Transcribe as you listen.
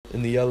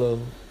in the yellow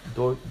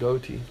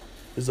dhoti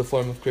is the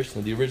form of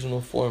Krishna, the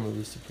original form of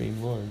the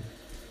Supreme Lord.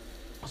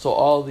 So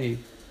all the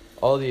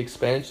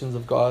expansions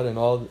of God and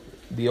all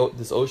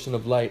this ocean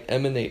of light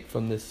emanate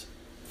from this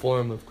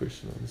form of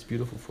Krishna, this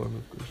beautiful form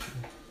of Krishna.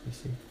 You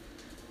see.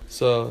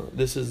 So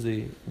this is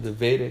the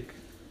Vedic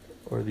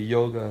or the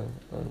yoga.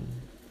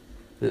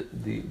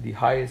 The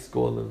highest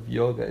goal of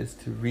yoga is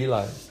to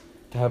realize,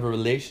 to have a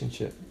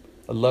relationship,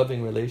 a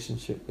loving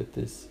relationship with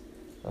this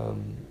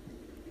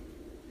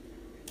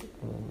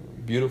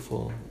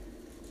beautiful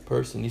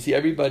person. You see,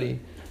 everybody,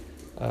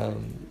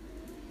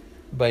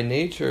 by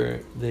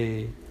nature,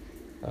 they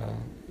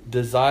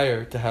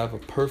desire to have a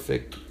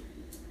perfect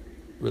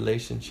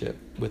relationship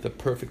with a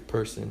perfect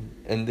person,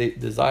 and they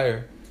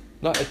desire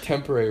not a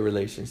temporary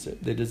relationship.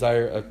 They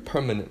desire a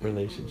permanent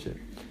relationship.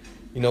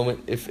 You know,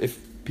 if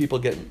people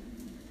get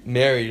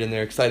married and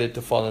they're excited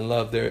to fall in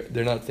love,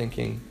 they're not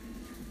thinking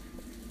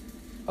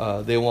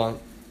they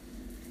want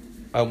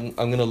I'm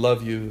gonna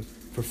love you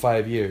for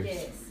 5 years.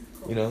 Yes,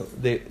 you know,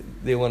 they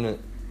want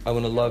I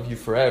want to love you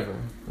forever,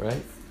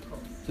 right? So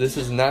this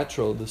is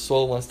natural. The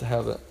soul wants to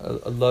have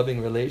a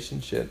loving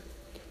relationship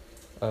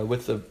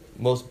with the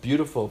most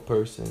beautiful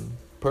person,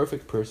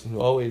 perfect person, who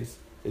always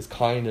is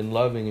kind and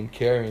loving and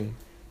caring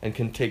and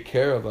can take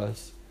care of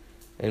us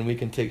and we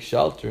can take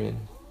shelter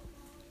in.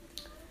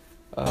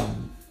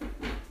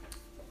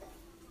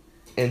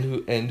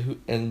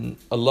 And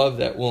a love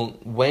that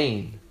won't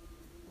wane,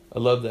 a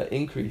love that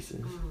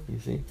increases. You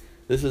see,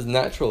 this is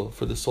natural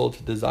for the soul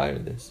to desire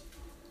this.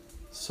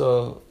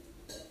 So,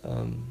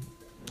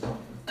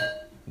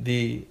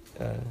 this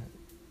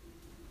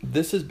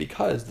is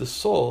because the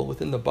soul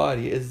within the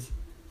body is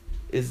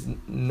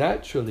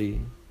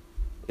naturally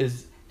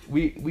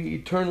we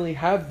eternally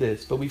have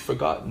this, but we've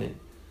forgotten it.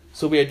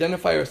 So we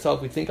identify ourselves.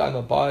 We think I'm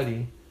a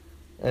body,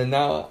 and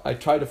now I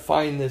try to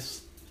find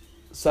this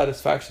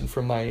satisfaction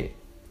from my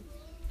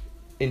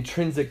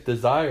intrinsic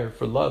desire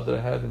for love that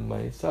I have in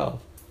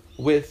myself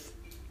with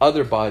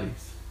other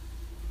bodies,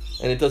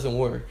 and it doesn't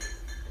work.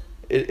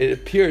 It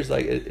appears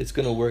like it's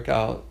going to work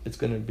out. It's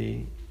going to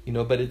be,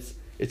 but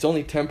it's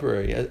only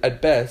temporary.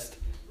 At best,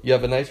 you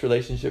have a nice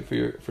relationship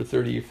for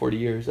 30 or 40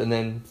 years, and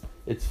then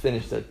it's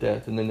finished at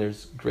death, and then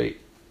there's great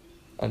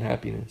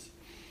unhappiness.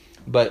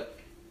 But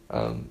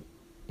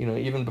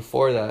even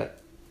before that,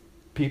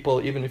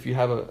 people, even if you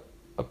have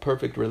a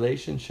perfect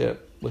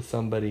relationship with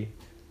somebody,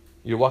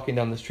 you're walking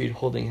down the street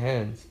holding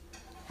hands,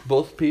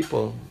 both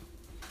people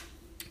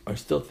are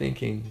still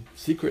thinking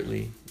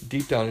secretly,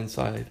 deep down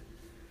inside,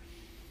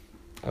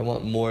 I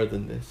want more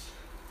than this.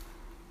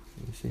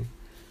 You see?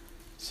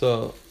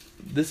 So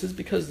this is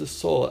because the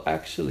soul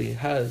actually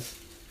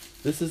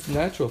this is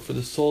natural for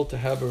the soul to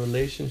have a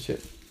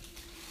relationship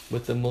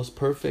with the most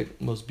perfect,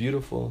 most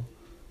beautiful,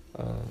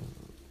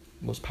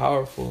 most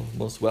powerful,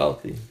 most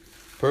wealthy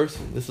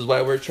person. This is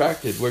why we're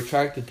attracted. We're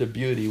attracted to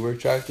beauty. We're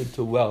attracted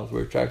to wealth.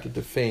 We're attracted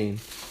to fame.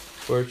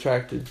 We're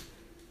attracted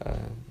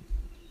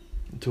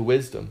to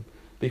wisdom.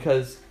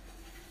 Because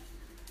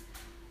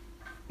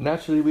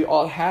naturally we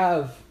all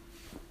have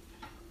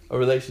a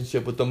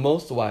relationship with the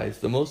most wise,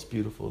 the most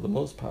beautiful, the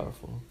most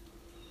powerful.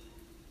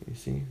 You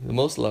see? The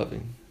most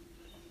loving.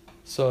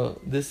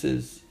 So this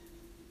is,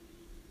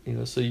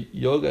 so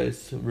yoga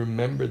is to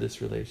remember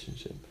this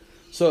relationship.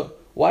 So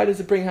why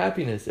does it bring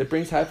happiness? It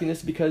brings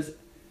happiness because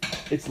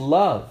it's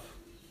love.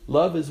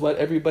 Love is what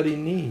everybody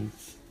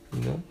needs,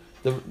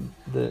 but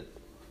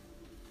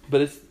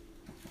it's,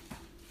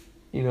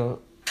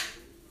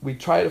 we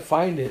try to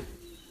find it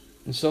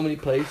in so many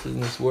places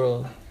in this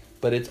world,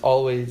 but it's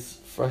always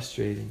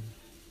frustrating.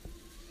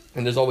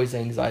 And there's always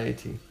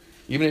anxiety.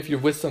 Even if you're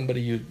with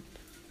somebody you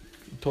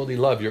totally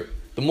love,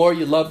 the more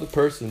you love the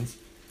persons,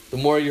 the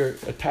more you're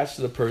attached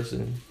to the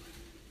person,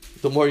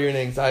 the more you're in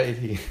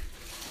anxiety.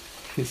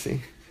 You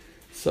see?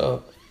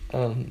 So,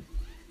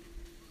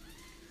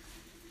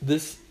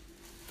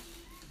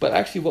 but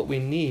actually what we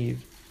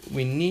need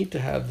to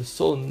have, the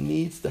soul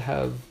needs to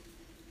have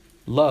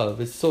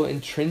love. It's so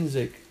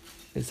intrinsic.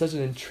 It's such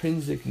an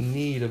intrinsic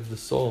need of the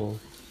soul.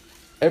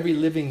 Every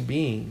living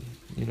being,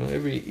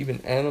 even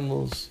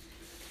animals,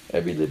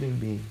 every living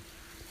being.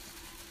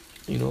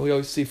 We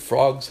always see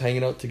frogs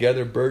hanging out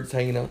together, birds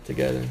hanging out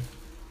together.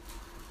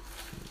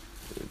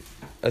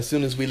 As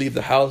soon as we leave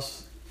the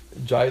house,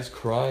 Jai's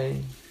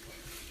crying,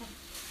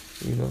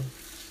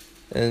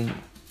 and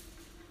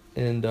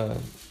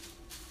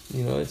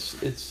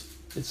it's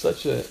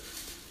such a,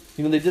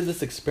 they did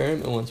this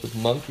experiment once with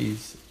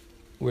monkeys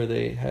where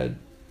they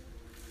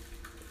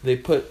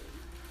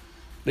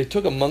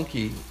took a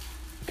monkey,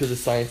 because the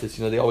scientists,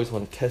 they always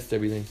want to test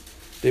everything.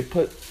 They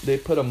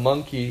put a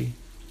monkey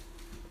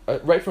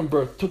right from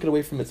birth, took it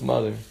away from its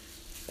mother,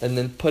 and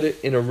then put it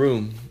in a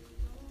room,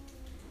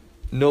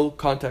 no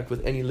contact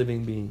with any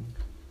living being,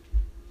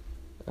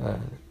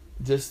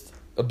 just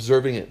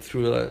observing it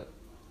through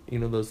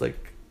those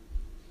like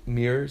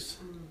mirrors,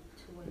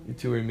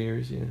 two-way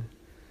mirrors, yeah.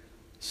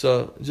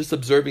 So just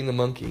observing the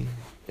monkey,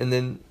 and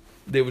then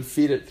they would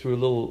feed it through a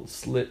little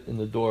slit in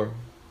the door,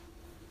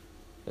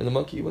 and the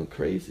monkey went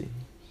crazy,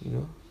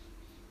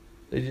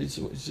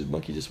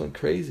 monkey just went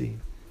crazy.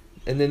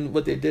 And then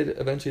what they did,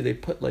 eventually they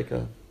put like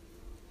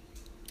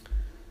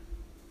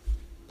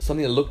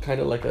something that looked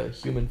kind of like a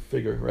human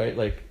figure, right?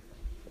 Like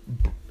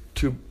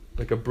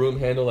like a broom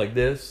handle like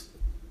this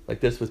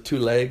with two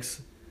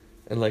legs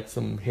and like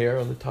some hair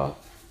on the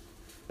top.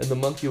 And the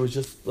monkey was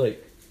just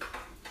like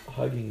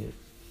hugging it,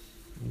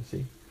 you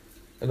see?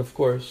 And of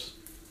course,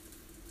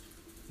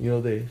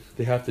 they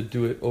have to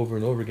do it over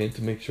and over again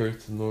to make sure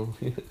it's normal.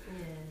 Yeah.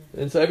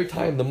 And so every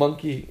time the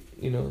monkey,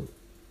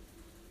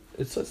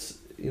 it's such,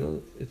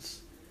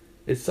 it's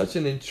such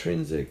an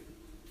intrinsic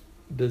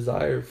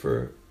desire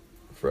for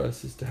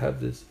us is to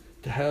have a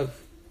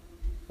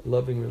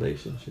loving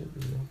relationship,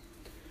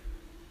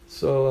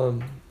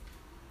 So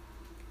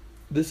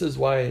this is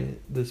why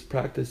this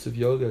practice of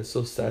yoga is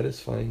so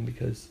satisfying,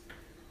 because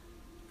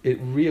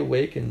it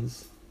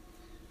reawakens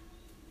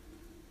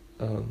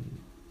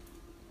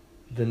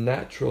the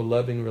natural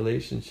loving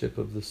relationship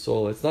of the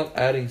soul. It's not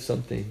adding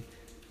something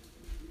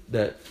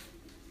that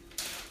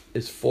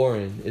is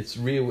foreign. It's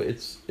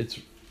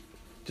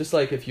just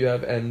like if you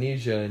have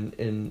amnesia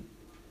and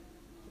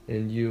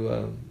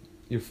you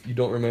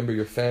don't remember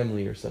your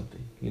family or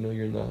something. You're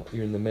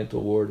in the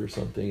mental ward or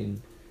something,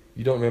 and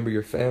you don't remember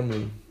your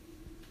family.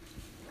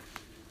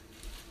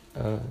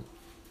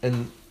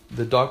 And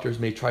the doctors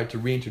may try to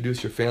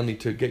reintroduce your family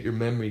to get your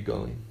memory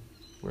going,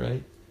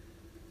 right?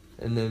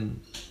 And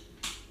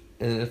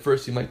at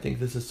first you might think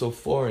this is so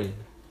foreign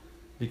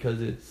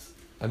because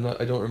I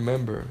don't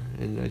remember,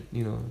 and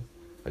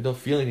I don't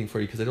feel anything for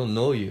you because I don't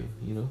know you,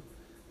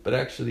 But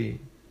actually,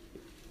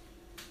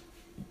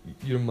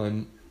 you're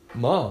my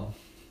mom,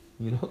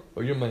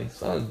 or you're my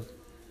son.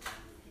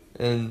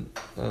 And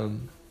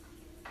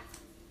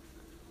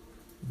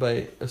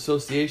by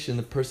association,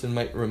 the person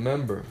might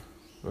remember,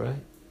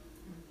 right?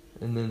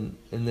 And then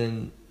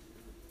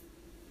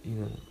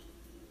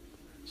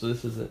so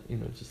this is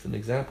just an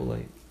example.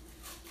 Like,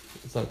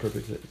 it's not a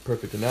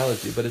perfect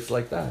analogy, but it's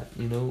like that.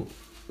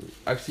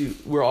 Actually,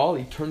 we're all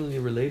eternally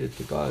related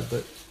to God,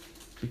 but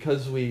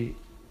because we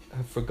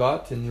have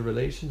forgotten the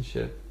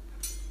relationship,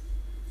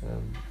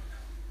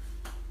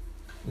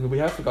 we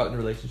have forgotten the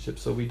relationship,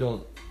 so we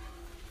don't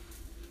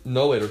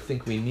know it or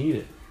think we need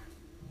it,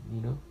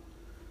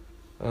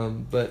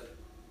 But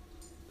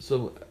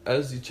so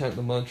as you chant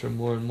the mantra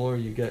more and more,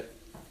 you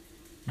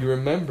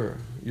remember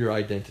your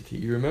identity,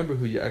 you remember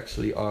who you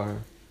actually are,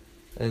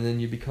 and then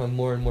you become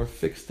more and more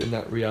fixed in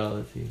that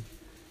reality.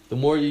 The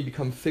more you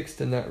become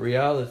fixed in that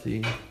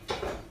reality,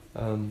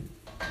 the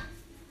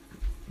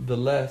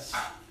less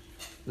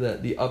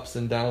that the ups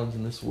and downs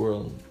in this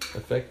world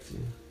affect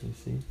you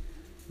see?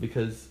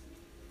 Because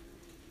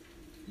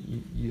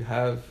you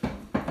have,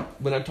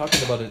 when I'm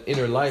talking about an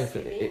inner life,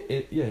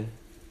 in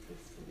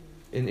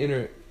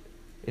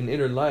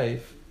inner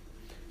life,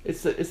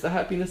 it's the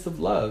happiness of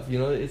love.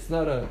 It's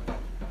not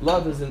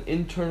love is an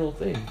internal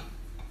thing.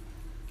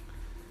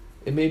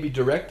 It may be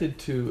directed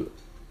to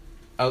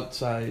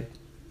outside,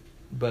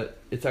 but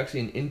it's actually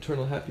an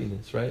internal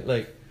happiness, right?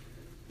 Like,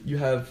 you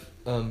have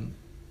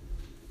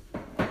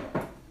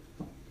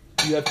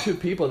two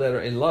people that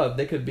are in love.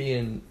 They could be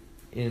in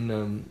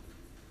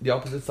the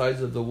opposite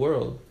sides of the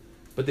world,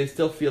 but they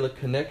still feel a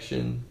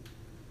connection,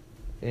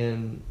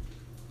 and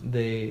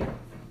they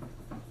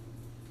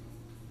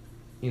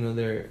know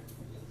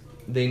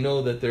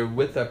that they're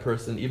with that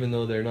person even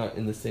though they're not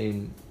in the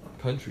same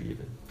country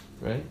even,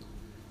 right?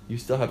 You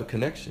still have a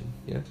connection,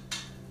 yeah?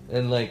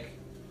 And like,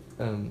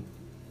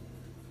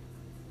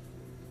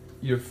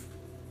 you're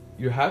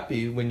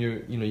happy when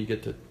you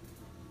get to,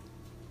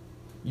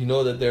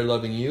 that they're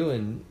loving you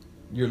and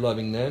you're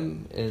loving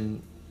them,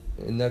 and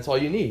that's all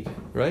you need,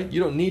 right?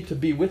 You don't need to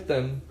be with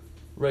them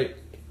right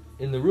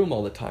in the room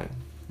all the time,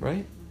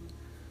 right?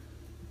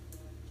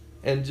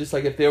 And just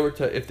like if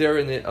they're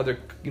in the other,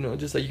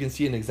 just like you can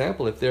see an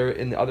example, if they're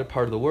in the other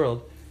part of the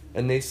world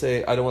and they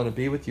say, I don't want to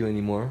be with you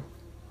anymore,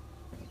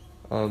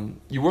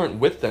 you weren't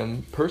with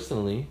them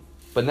personally,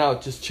 but now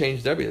it just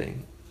changed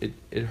everything.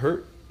 It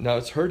hurt. Now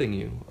it's hurting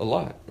you a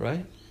lot,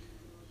 right?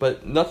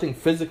 But nothing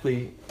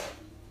physically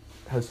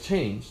has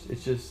changed.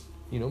 It's just,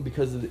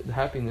 because of the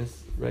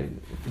happiness, right?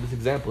 For this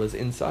example, is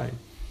inside.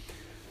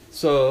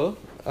 So,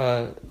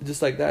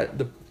 just like that,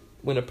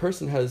 when a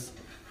person has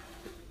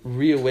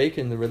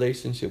reawakened the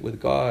relationship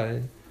with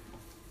God,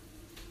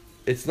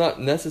 it's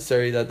not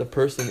necessary that the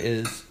person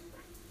is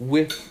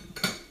with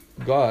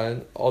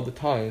God all the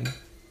time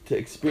to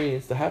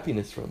experience the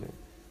happiness from it.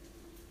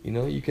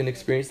 You can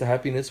experience the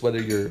happiness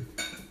whether you're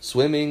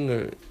swimming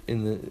or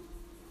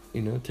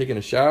taking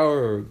a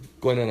shower or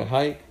going on a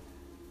hike,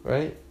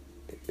 right?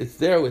 It's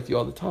there with you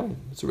all the time.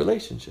 It's a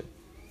relationship.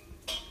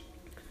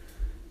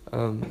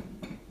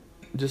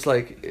 Just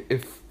like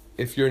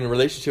if you're in a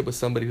relationship with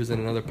somebody who's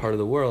in another part of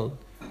the world,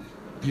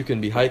 you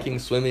can be hiking,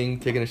 swimming,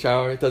 taking a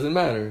shower. It doesn't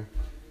matter,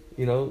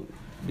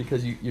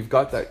 because you've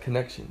got that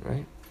connection,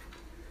 right?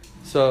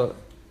 So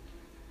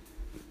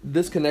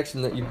this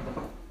connection that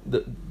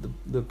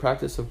the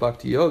practice of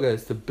bhakti yoga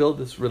is to build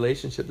this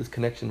relationship, this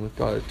connection with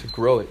God, to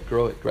grow it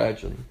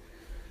gradually.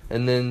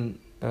 And then,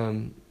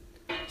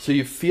 So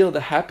you feel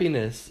the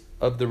happiness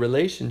of the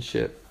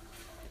relationship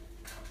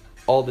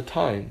all the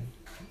time,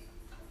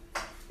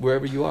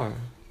 wherever you are.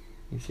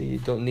 You see, you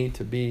don't need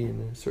to be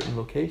in a certain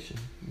location,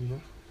 you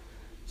know.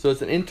 So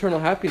it's an internal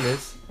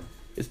happiness.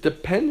 It's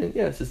dependent,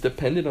 yes, it's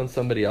dependent on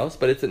somebody else,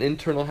 but it's an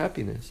internal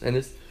happiness,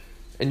 and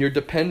you're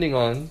depending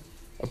on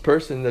a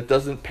person that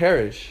doesn't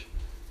perish,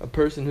 a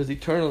person who's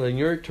eternal, and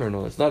you're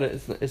eternal. It's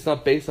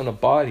not based on a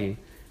body.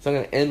 It's not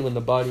going to end when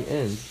the body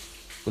ends.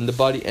 When the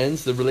body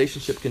ends, the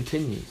relationship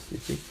continues. You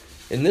see,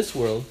 in this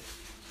world,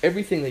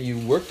 everything that you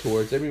work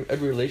towards, every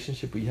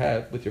relationship we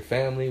have with your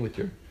family, with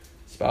your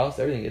spouse,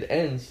 everything, it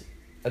ends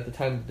at the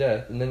time of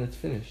death, and then it's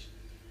finished.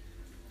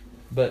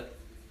 But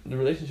the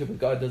relationship with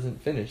God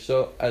doesn't finish.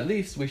 So at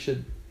least we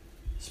should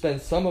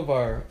spend some of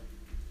our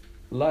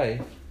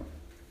life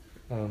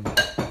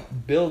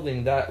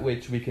building that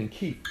which we can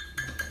keep,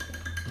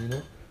 you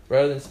know,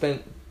 rather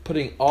than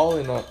putting all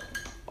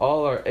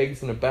our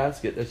eggs in a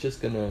basket that's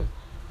just gonna,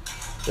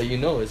 that you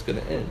know is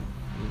gonna end,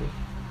 you know.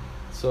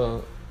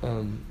 So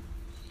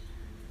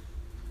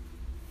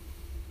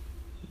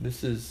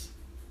this is,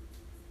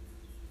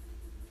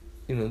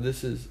 you know,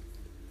 so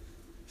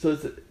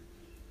it's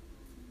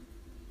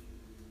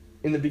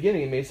in the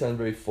beginning it may sound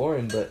very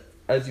foreign, but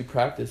as you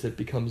practice, it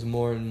becomes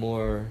more and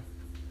more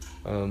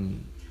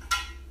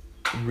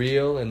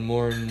real and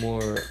more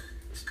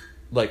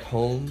like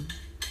home.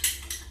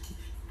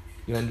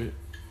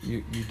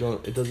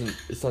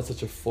 It's not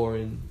such a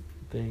foreign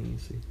thing, you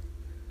see.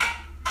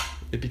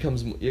 It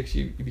becomes,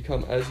 you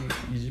become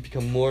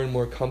more and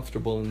more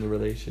comfortable in the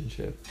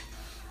relationship,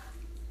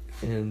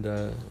 and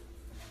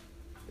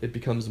it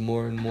becomes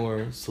more and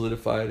more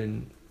solidified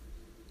and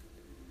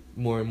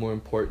more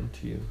important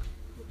to you.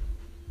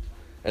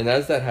 And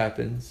as that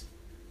happens,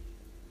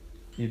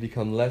 you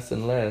become less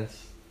and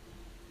less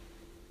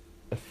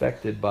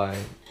affected by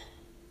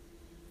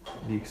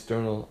the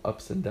external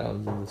ups and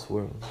downs in this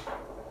world.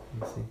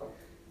 You see,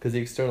 because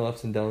the external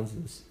ups and downs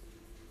in this,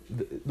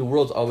 the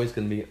world's always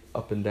going to be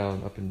up and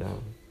down.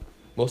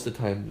 Most of the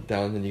time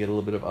down, then you get a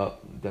little bit of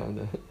up,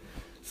 down.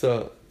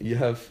 So you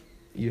have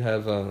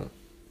a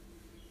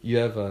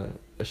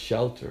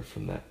shelter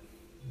from that.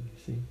 You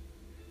see,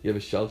 you have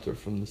a shelter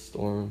from the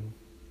storm,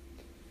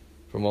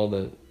 from all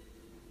the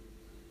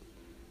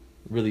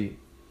really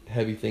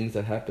heavy things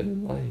that happen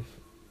in life.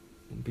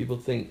 And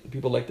people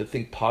like to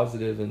think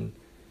positive and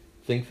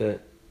think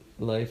that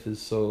life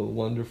is so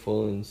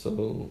wonderful and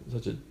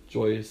such a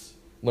joyous.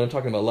 When I'm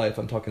talking about life,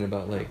 I'm talking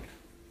about like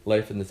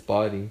life in this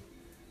body.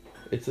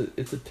 It's you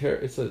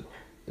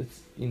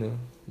know,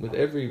 with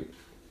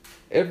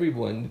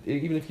everyone,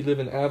 even if you live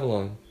in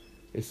Avalon,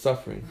 is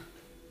suffering,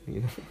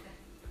 you know,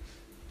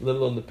 let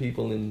alone the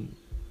people in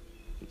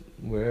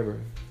wherever,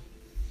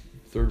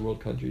 third world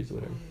countries or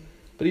whatever.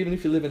 But even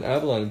if you live in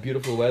Avalon,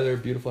 beautiful weather,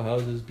 beautiful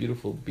houses,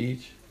 beautiful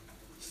beach,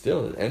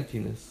 still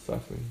emptiness,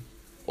 suffering,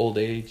 old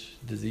age,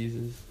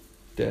 diseases,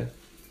 death.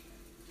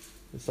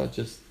 It's not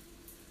just,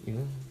 you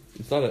know,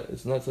 it's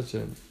not such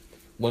a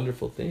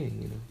wonderful thing,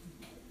 you know.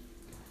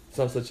 It's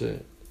not such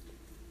a,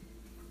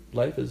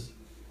 life is,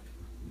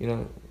 you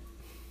know,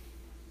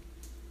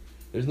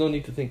 there's no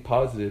need to think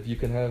positive. You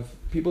can have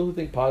people who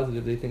think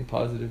positive, they think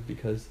positive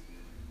because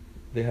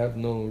they have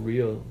no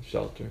real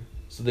shelter.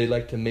 So they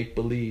like to make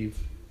believe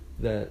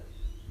that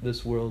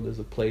this world is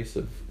a place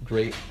of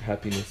great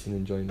happiness and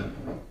enjoyment.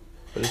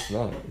 But it's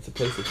not. It's a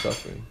place of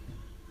suffering.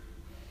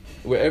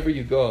 Wherever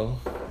you go,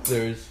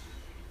 there's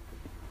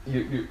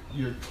you're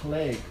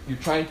plagued. You're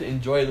trying to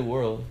enjoy the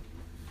world,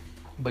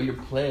 but you're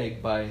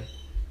plagued by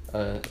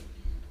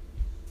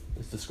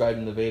it's described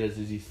in the Vedas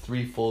as these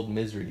threefold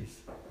miseries.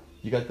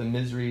 You got the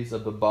miseries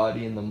of the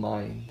body and the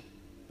mind.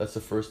 That's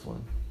the first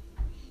one.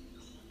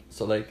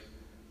 So like,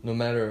 no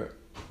matter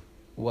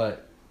like,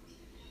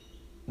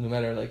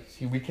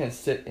 see, we can't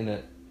sit in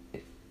a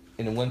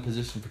one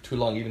position for too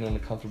long, even on a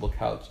comfortable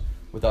couch,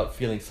 without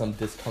feeling some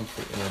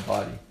discomfort in our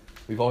body.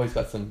 We've always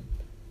got some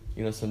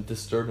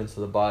disturbance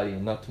of the body,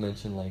 and not to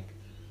mention like,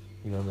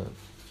 the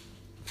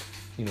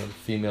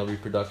female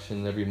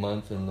reproduction every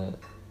month, and the,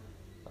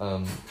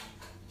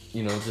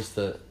 just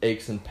the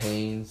aches and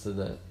pains of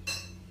the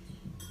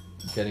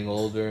getting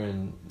older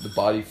and the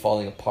body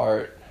falling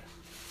apart,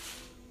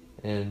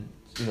 and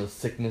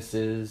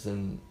sicknesses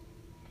and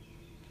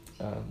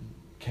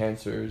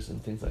cancers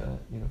and things like that,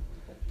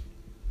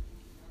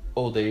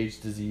 old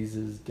age,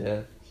 diseases,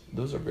 death.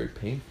 Those are very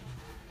painful.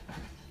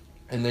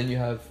 And then you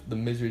have the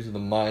miseries of the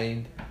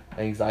mind,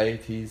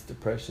 anxieties,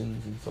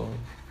 depressions, and so on.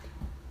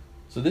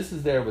 So this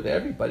is there with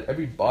everybody.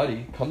 Every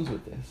body comes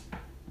with this.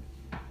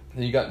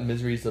 Then you got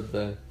miseries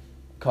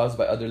caused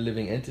by other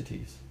living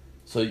entities.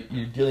 So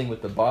you're dealing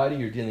with the body,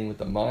 you're dealing with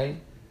the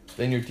mind,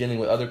 then you're dealing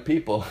with other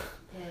people.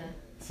 Yeah.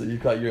 So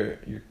you've got your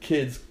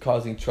kids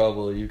causing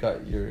trouble, you've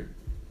got your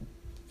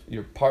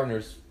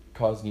partners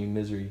causing you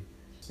misery.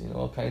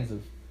 All kinds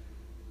of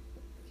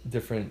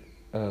different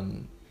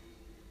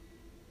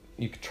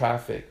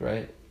traffic,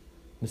 right?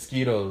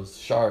 Mosquitoes,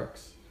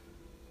 sharks,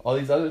 all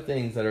these other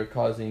things that are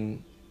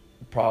causing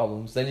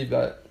problems. Then you've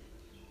got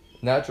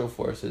natural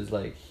forces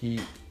like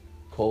heat,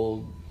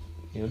 cold,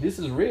 This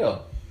is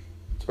real.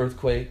 It's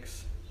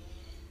earthquakes.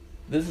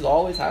 This is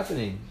always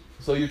happening.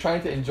 So you're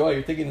trying to enjoy.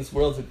 You're thinking this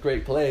world's a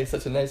great place,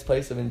 such a nice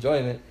place of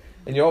enjoyment,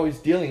 and you're always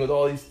dealing with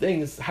all these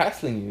things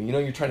hassling you.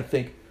 You're trying to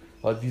think,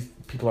 oh, these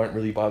people aren't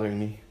really bothering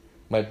me.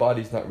 My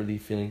body's not really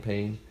feeling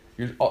pain.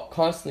 You're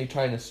constantly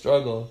trying to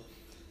struggle,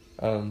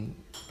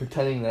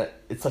 pretending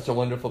that it's such a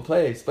wonderful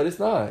place, but it's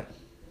not.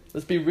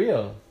 Let's be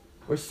real.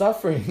 We're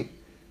suffering.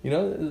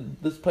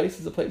 This place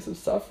is a place of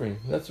suffering.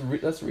 That's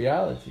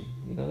reality.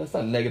 That's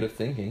not negative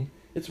thinking.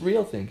 It's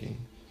real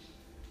thinking.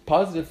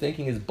 Positive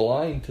thinking is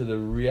blind to the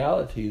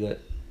reality that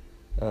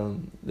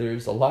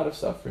there's a lot of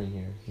suffering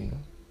here.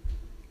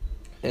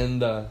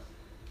 And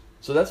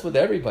so that's with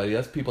everybody.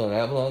 That's people in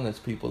Avalon. That's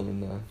people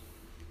in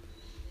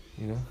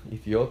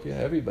Ethiopia.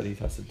 Everybody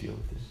has to deal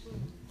with this.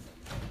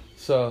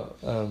 So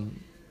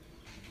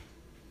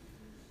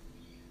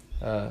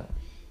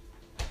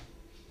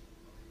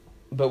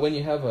but when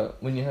you have a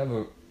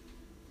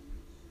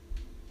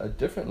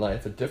different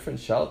life, a different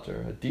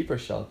shelter, a deeper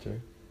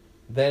shelter,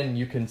 then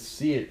you can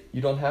see it.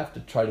 You don't have to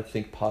try to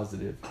think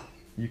positive.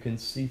 You can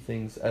see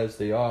things as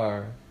they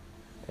are,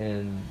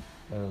 and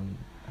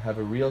have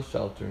a real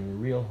shelter and a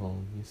real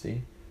home. You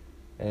see,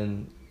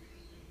 and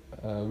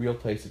a real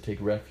place to take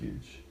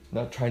refuge.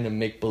 Not trying to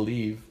make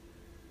believe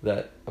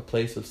that a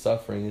place of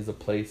suffering is a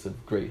place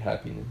of great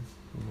happiness.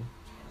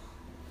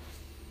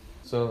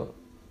 So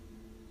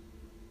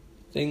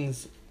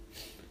things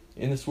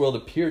in this world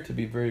appear to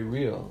be very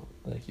real.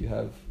 Like you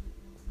have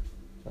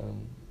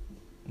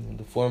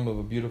the form of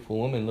a beautiful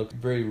woman look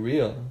very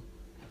real,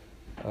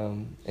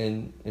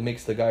 and it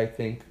makes the guy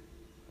think,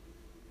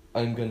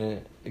 I'm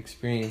gonna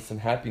experience some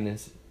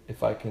happiness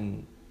if I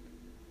can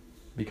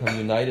become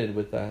united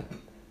with that.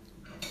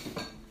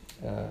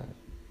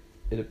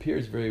 It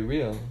appears very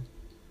real,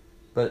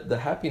 but the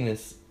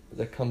happiness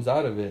that comes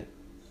out of it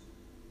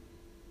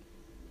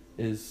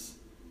is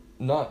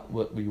not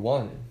what we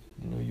wanted.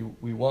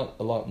 We want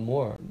a lot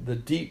more. The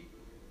deep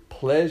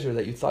pleasure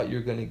that you thought you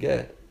were going to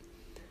get,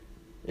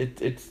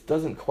 it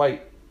doesn't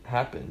quite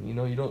happen. You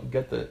don't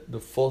get the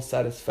full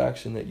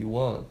satisfaction that you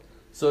want.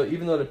 So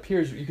even though it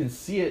appears, you can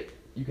see it,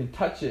 you can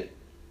touch it,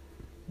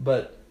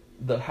 but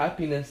the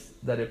happiness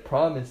that it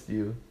promised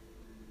you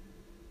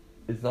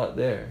is not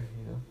there.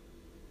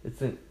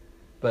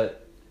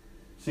 But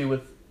see,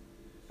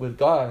 with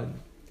God,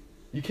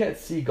 you can't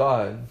see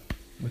God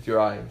with your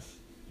eyes.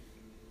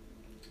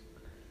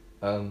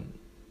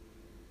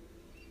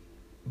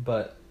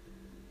 But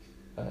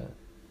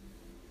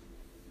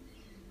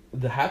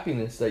the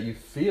happiness that you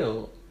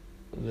feel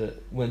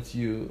once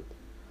you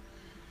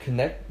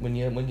connect, when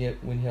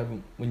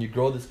you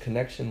grow this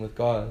connection with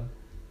God,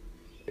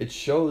 it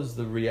shows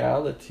the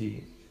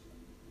reality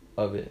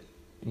of it.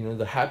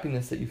 The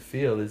happiness that you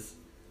feel is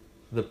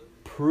the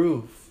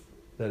proof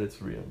that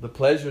it's real. The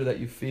pleasure that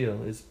you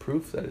feel is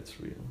proof that it's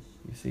real.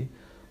 You see,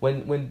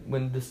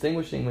 when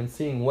distinguishing, when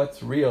seeing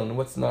what's real and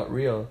what's not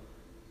real,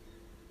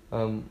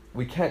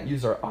 we can't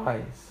use our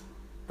eyes.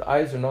 The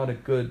eyes are not a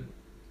good.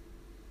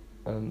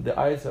 The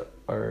eyes have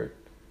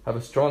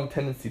a strong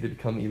tendency to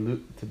become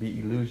to be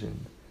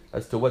illusioned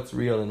as to what's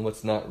real and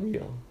what's not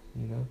real.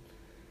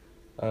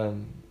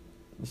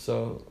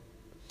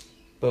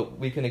 But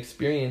we can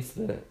experience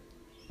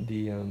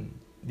the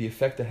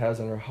effect it has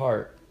on our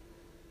heart.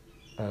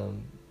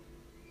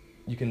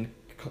 You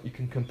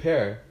can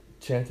compare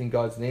chanting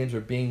God's names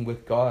or being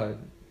with God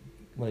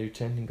while you're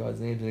chanting God's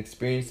names and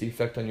experience the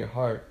effect on your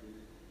heart.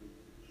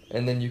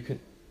 And then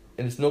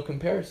and it's no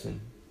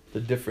comparison, the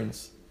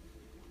difference.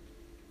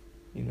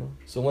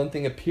 So one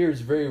thing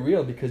appears very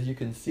real because you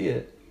can see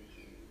it,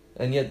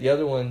 and yet the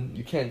other one,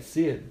 you can't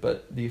see it,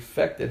 but the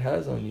effect it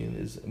has on you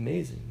is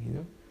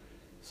amazing,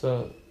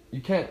 So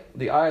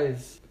the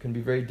eyes can be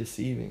very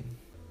deceiving.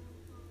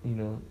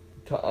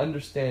 To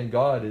understand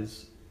God it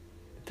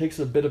takes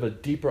a bit of a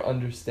deeper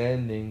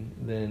understanding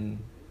than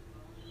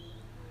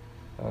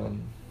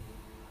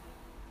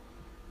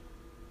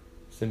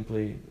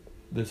simply,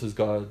 this is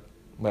God,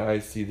 my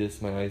eyes see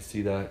this, my eyes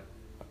see that.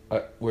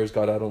 Where's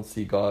God? I don't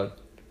see God.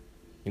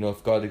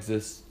 If God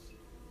exists,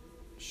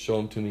 show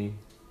him to me.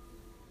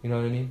 You know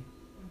what I mean?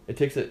 It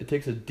takes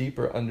a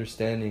deeper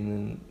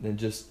understanding than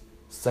just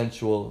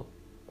sensual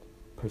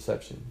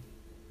perception.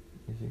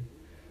 You see,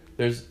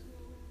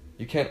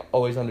 you can't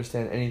always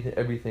understand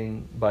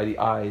everything by the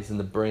eyes and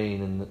the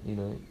brain,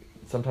 and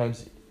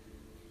sometimes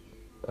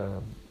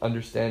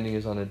understanding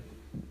is on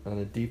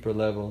a deeper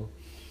level,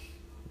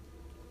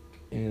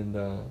 and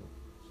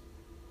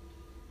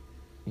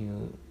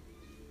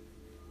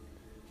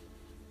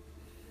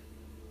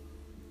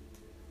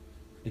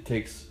it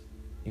takes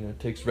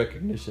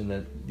recognition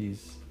that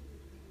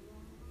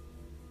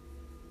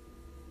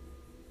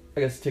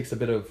it takes a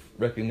bit of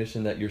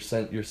recognition that your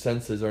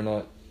senses are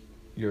not,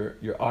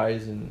 your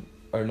eyes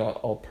are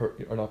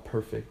not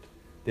perfect.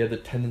 They have the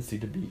tendency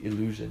to be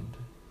illusioned.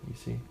 You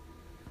see,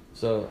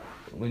 so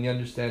when you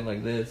understand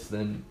like this,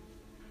 then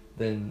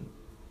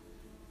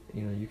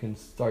you can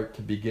start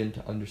to begin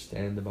to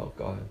understand about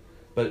God.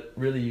 But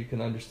really, you can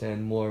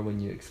understand more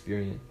when you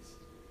experience.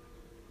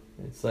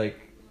 It's like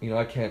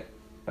I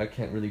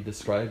can't really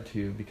describe to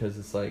you, because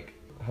it's like,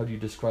 how do you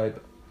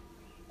describe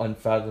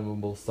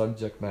unfathomable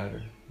subject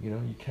matter?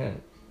 You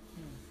can't.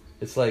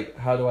 It's like,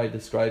 how do I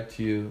describe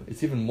to you?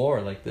 It's even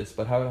more like this,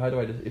 but how do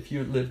I? If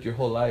you lived your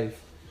whole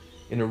life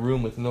in a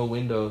room with no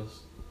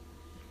windows,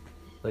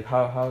 like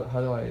how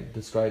do I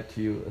describe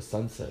to you a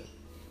sunset?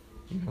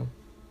 If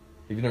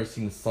you've never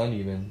seen the sun,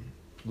 even,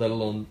 let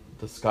alone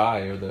the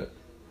sky or the.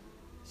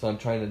 So I'm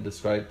trying to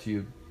describe to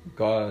you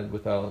God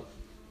without,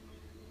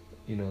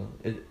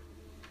 it.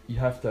 You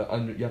have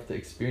to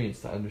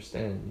experience to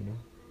understand.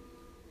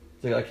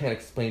 It's like, I can't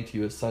explain to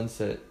you a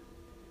sunset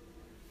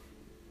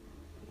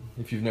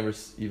if you've never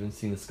even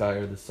seen the sky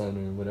or the sun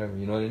or whatever,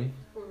 you know what I mean?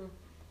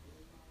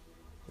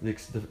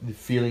 The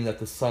feeling that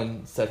the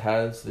sunset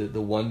has,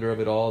 the wonder of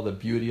it all, the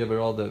beauty of it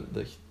all, the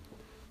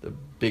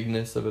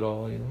bigness of it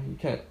all, you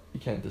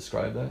can't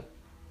describe that,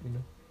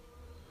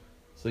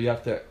 So you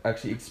have to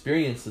actually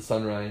experience the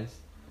sunrise.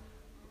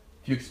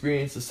 If you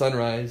experience the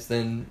sunrise,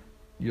 then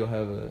you'll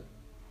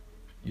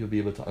be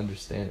able to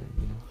understand,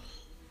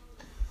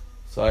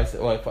 So I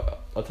said,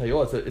 I'll tell you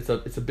what, it's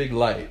a big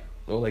light.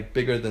 Like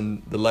bigger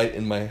than the light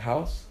in my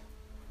house?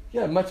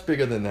 Yeah, much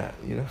bigger than that,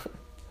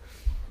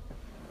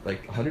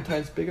 Like 100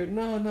 times bigger?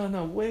 No,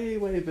 way,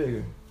 way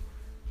bigger.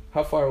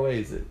 How far away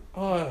is it?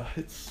 Oh,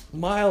 it's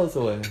miles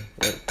away.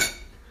 Like,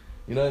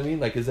 you know what I mean?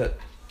 Like, is that,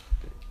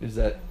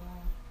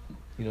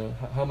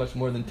 how much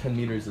more than 10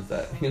 meters is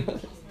that,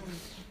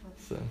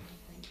 So.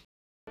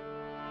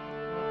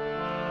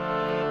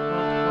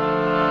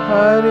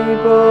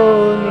 Haribo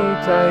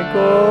Nitai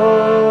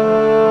Gaur,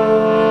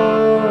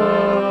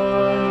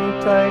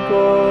 Nitai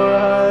Gaur,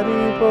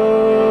 Haribo,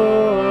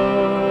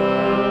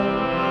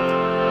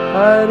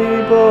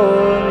 Haribo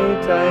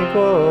Nitai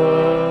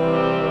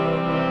Gaur,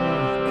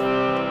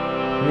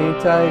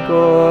 Nitai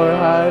Gaur,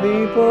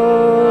 Haribo,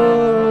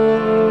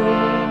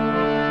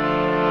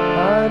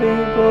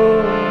 Haribo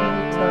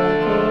Nitai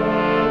Gaur,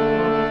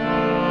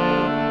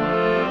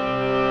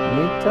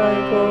 Nitai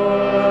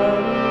Gaur,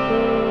 Haribo.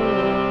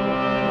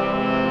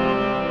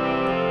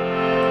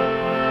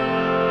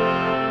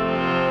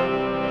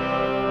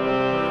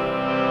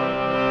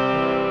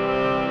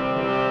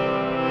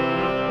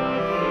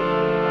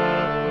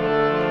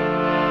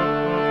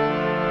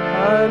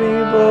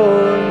 Haribo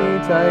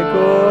Nitai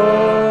Gaur,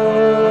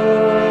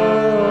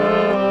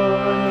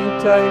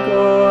 Nitai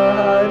Gaur,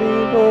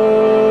 Haribo,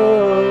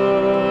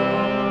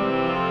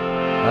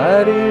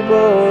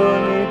 Haribo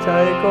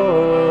Nitai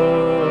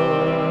Gaur,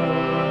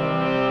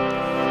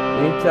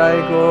 Nitai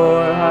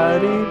Gaur,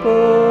 Haribo.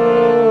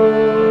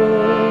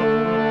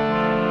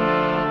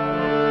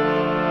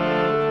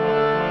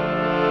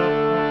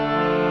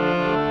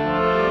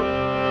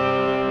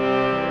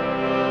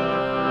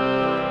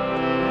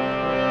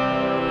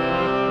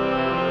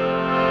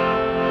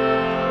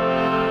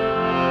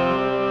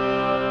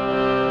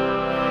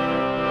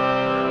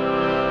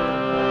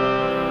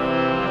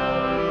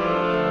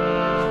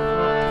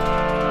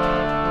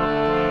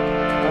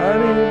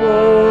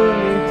 Haribo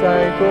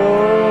Nitai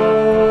Gaur,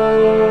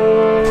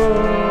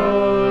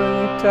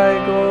 Nitai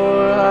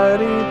Gaur,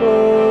 Haribo,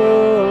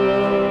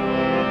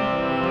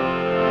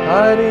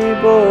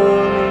 Haribo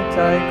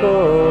Nitai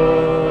Gaur,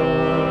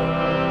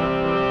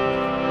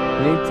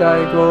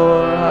 Nitai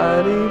Gaur,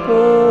 Haribo.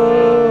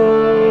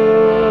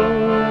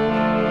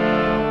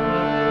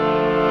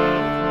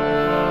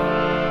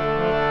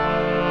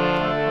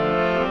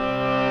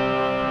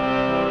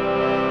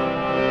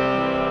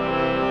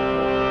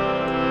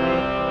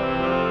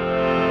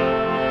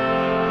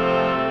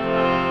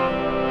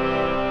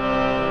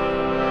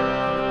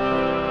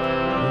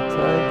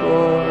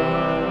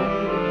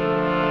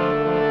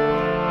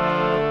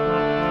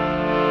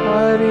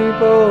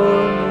 Haribo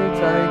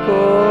Nitai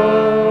Gaur,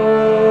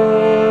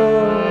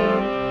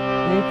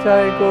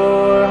 Nitai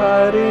Gaur,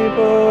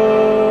 Haribo,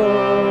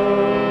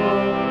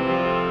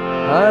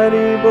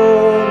 Haribo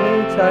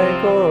Nitai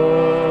Gaur,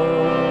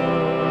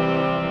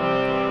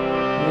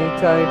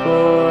 Nitai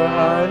Gaur,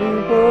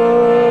 Haribo.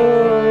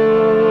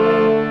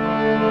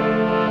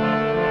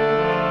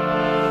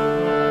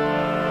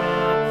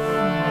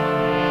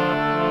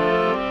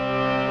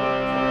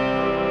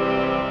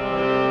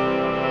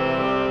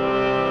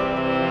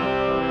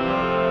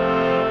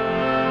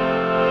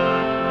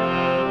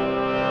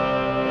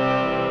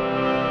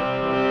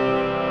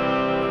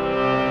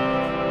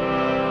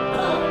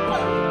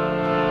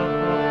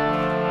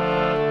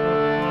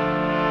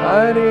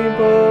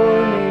 Haribo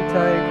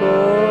Nitai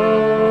Gaur,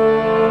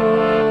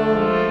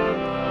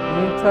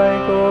 Nitai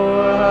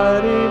Gaur,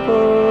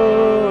 Haribo,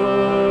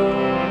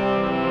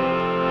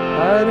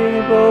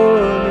 Haribo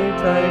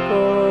Nitai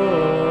Gaur,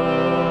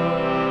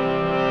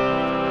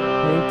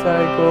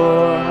 Nitai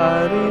Gaur,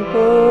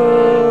 Haribo,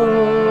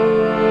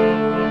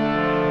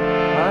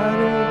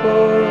 Haribo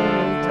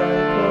Nitai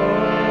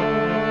Gaur,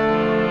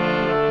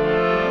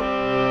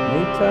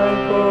 Nitai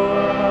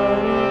Gaur,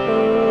 Haribo.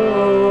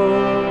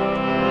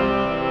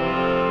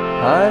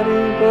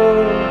 Haribo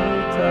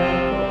Nitai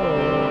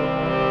Gaur,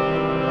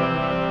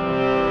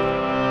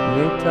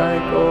 Nitai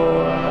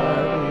Gaur,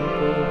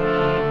 Haribo,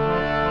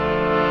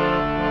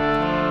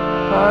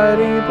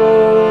 Haribo,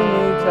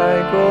 Nitai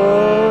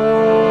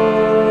Gaur,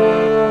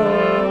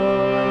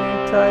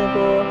 Nitai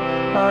Gaur,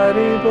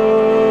 Haribo,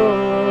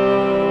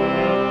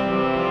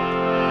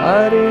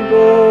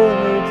 Haribo,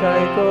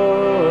 Nitai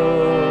Gaur,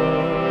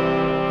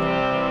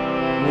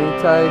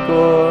 Nitai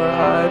Gaur,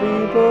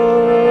 Haribo.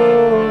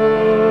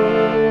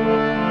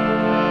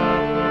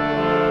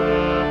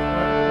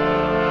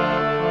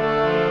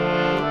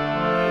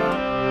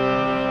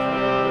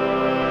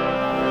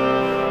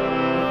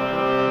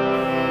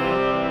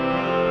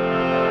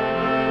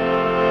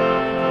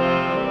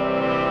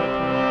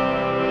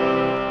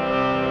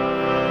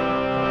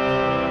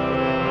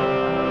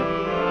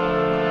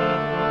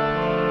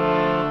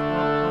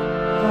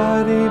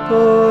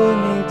 Haribo,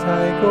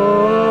 Nitai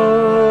Gaur,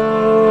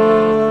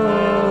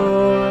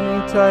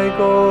 Nitai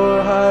Gaur,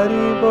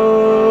 Haribo,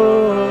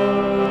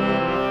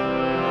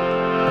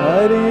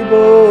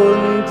 Haribo,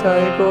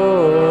 Nitai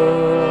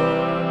Gaur,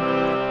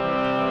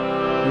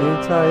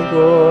 Nitai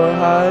Gaur,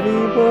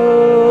 Haribo.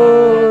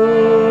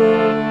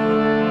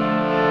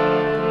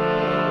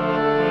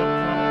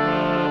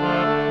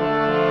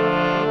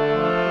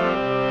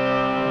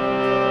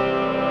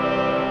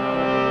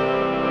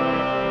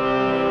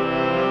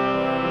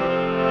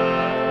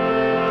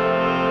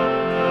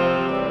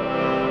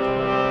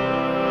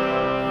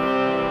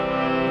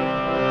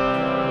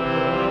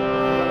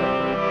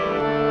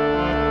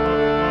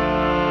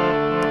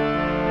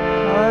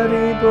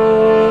 Haribo,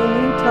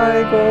 Nitai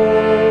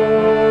Gaur,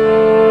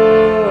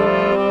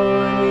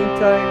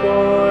 Nitai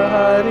Gaur,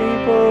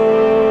 Haribo,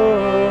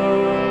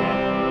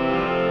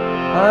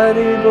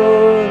 Haribo,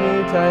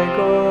 Nitai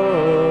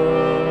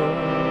Gaur,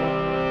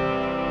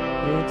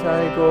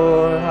 Nitai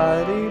Gaur,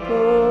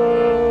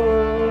 Haribo.